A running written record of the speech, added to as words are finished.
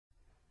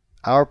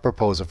Our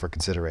proposal for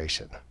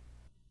consideration.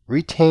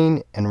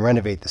 Retain and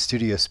renovate the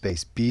studio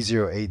space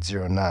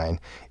B0809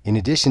 in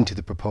addition to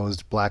the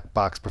proposed black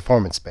box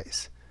performance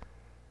space.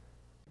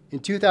 In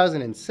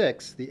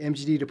 2006, the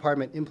MGD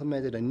department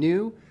implemented a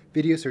new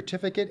video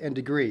certificate and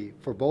degree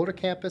for Boulder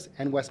campus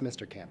and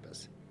Westminster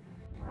campus.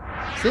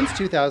 Since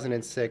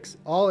 2006,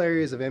 all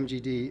areas of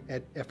MGD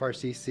at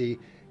FRCC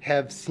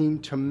have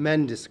seen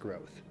tremendous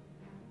growth.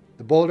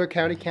 The Boulder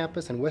County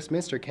campus and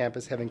Westminster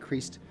campus have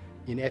increased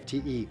in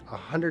FTE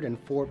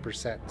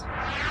 104%.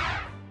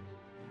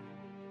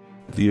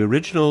 The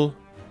original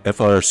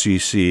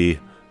FRCC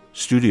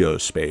studio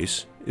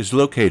space is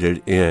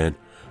located in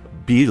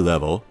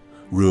B-level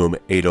room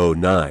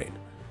 809.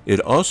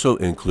 It also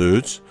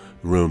includes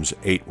rooms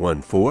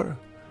 814,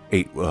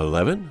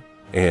 811,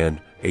 and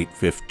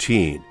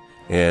 815,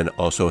 and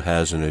also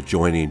has an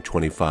adjoining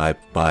 25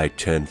 by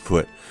 10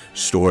 foot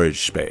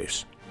storage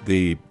space.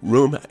 The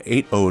room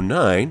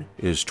 809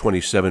 is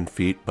 27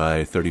 feet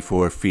by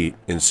 34 feet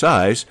in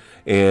size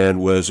and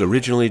was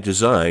originally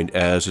designed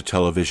as a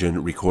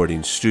television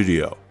recording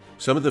studio.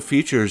 Some of the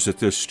features that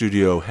this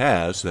studio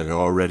has that are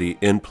already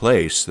in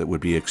place that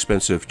would be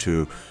expensive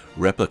to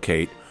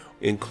replicate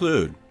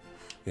include: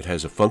 it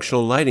has a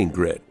functional lighting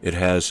grid. It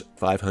has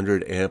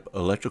 500 amp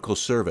electrical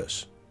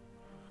service.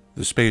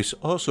 The space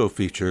also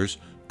features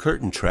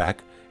curtain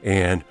track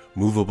and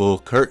movable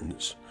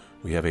curtains.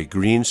 We have a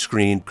green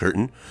screen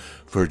curtain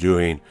for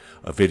doing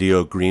a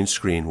video green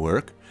screen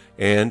work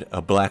and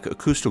a black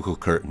acoustical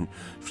curtain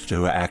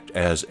to act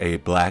as a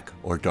black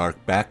or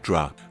dark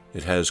backdrop.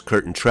 It has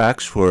curtain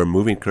tracks for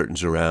moving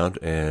curtains around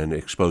and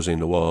exposing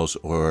the walls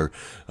or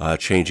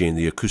changing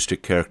the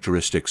acoustic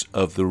characteristics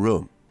of the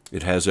room.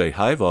 It has a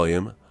high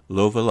volume,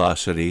 low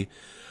velocity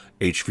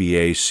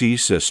HVAC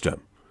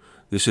system.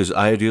 This is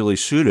ideally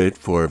suited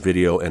for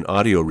video and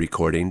audio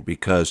recording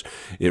because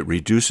it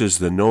reduces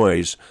the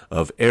noise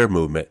of air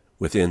movement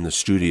within the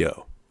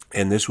studio.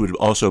 And this would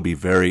also be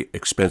very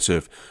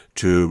expensive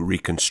to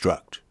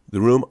reconstruct.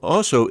 The room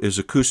also is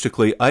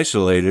acoustically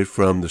isolated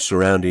from the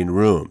surrounding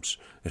rooms.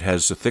 It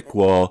has a thick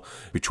wall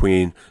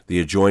between the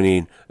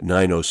adjoining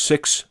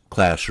 906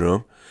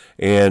 classroom,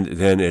 and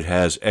then it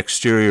has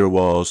exterior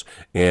walls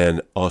and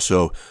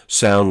also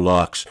sound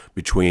locks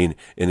between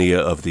any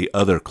of the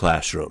other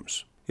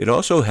classrooms. It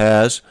also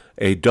has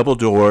a double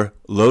door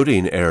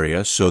loading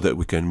area so that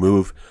we can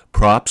move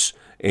props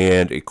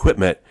and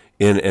equipment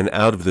in and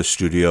out of the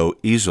studio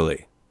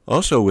easily.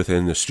 Also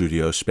within the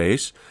studio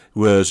space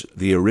was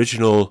the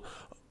original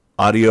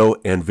audio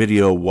and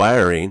video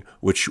wiring,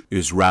 which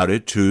is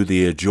routed to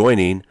the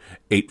adjoining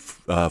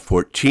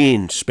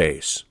 814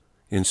 space.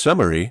 In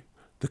summary,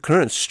 the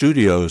current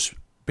studio's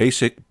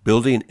basic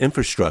building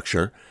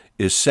infrastructure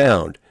is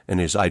sound and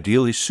is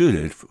ideally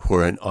suited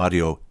for an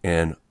audio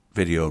and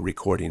video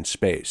recording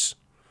space.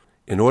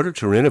 In order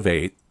to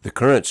renovate the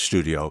current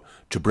studio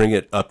to bring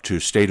it up to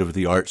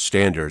state-of-the-art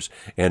standards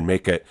and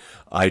make it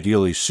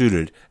ideally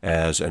suited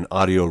as an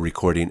audio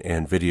recording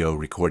and video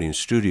recording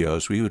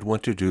studios, we would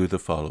want to do the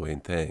following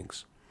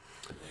things.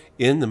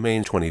 In the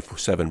main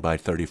 27 by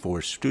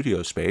 34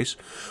 studio space,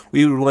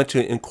 we would want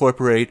to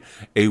incorporate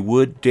a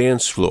wood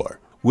dance floor.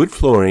 Wood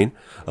flooring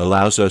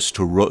allows us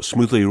to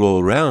smoothly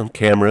roll around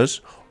cameras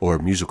or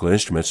musical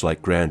instruments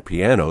like grand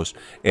pianos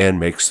and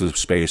makes the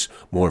space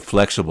more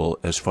flexible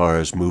as far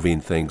as moving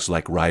things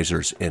like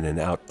risers in and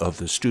out of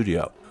the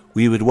studio.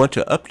 We would want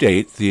to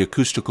update the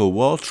acoustical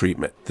wall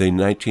treatment. The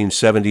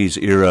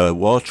 1970s era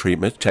wall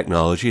treatment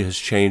technology has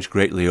changed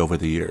greatly over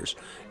the years,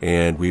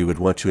 and we would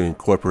want to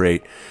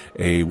incorporate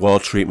a wall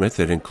treatment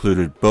that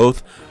included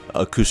both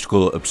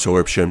acoustical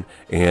absorption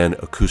and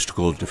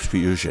acoustical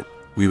diffusion.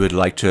 We would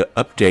like to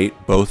update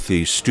both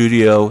the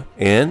studio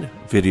and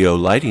video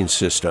lighting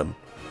system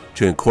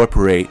to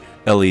incorporate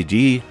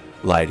LED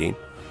lighting,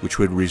 which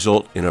would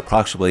result in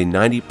approximately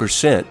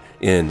 90%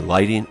 in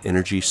lighting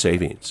energy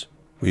savings.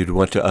 We would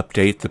want to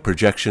update the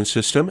projection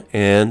system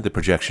and the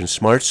projection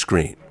smart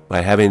screen.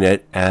 By having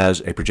it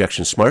as a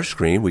projection smart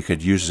screen, we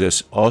could use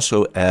this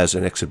also as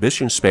an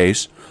exhibition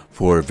space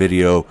for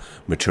video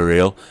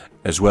material,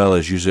 as well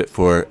as use it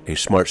for a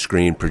smart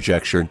screen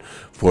projection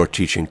for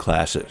teaching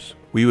classes.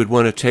 We would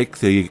want to take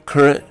the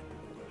current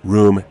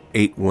room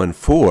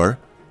 814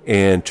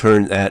 and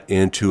turn that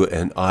into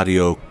an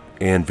audio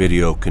and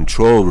video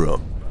control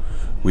room.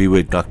 We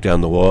would knock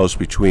down the walls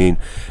between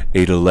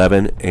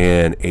 811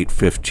 and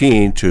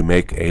 815 to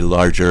make a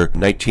larger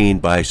 19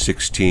 by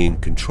 16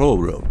 control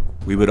room.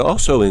 We would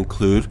also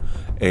include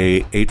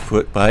a 8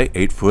 foot by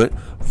 8 foot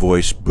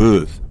voice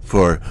booth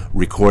for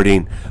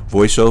recording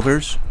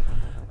voiceovers,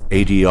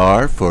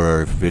 ADR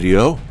for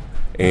video,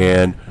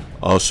 and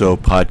also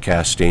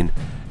podcasting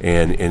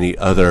and any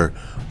other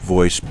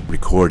voice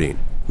recording.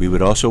 We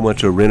would also want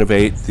to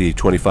renovate the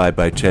 25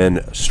 by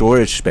 10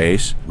 storage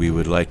space. We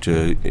would like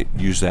to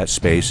use that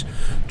space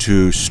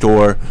to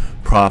store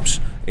props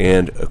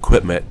and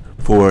equipment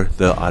for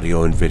the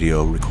audio and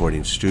video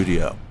recording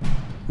studio.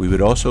 We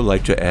would also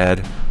like to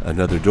add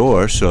another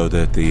door so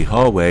that the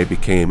hallway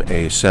became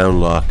a sound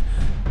lock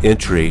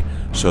entry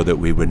so that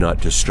we would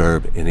not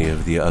disturb any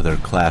of the other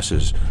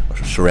classes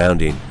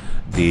surrounding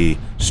the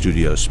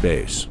studio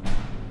space.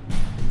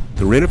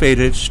 The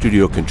renovated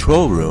studio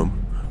control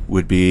room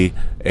would be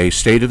a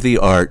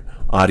state-of-the-art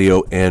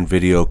audio and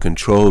video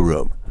control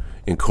room,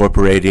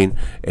 incorporating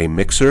a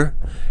mixer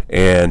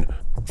and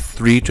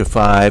 3 to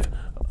 5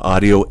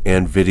 audio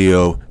and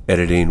video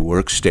editing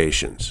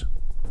workstations.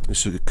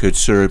 This could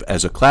serve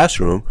as a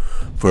classroom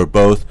for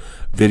both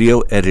video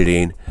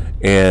editing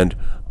and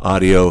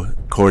audio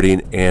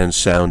recording and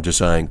sound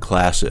design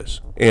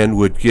classes, and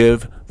would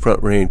give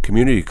Front Range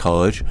Community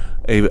College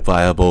a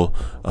viable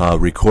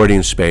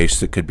recording space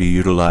that could be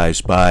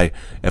utilized by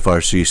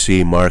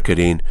FRCC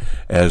marketing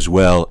as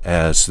well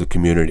as the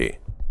community.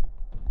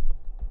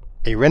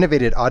 A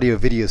renovated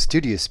audio-video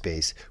studio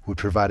space would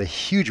provide a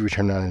huge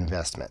return on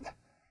investment.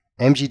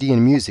 MGD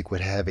and Music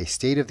would have a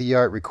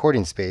state-of-the-art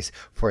recording space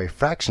for a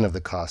fraction of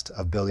the cost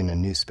of building a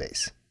new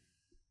space.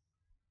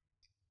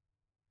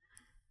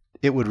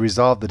 It would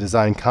resolve the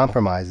design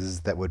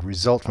compromises that would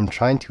result from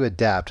trying to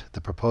adapt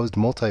the proposed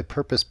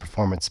multi-purpose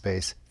performance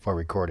space for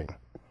recording.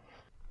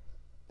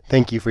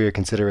 Thank you for your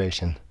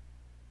consideration.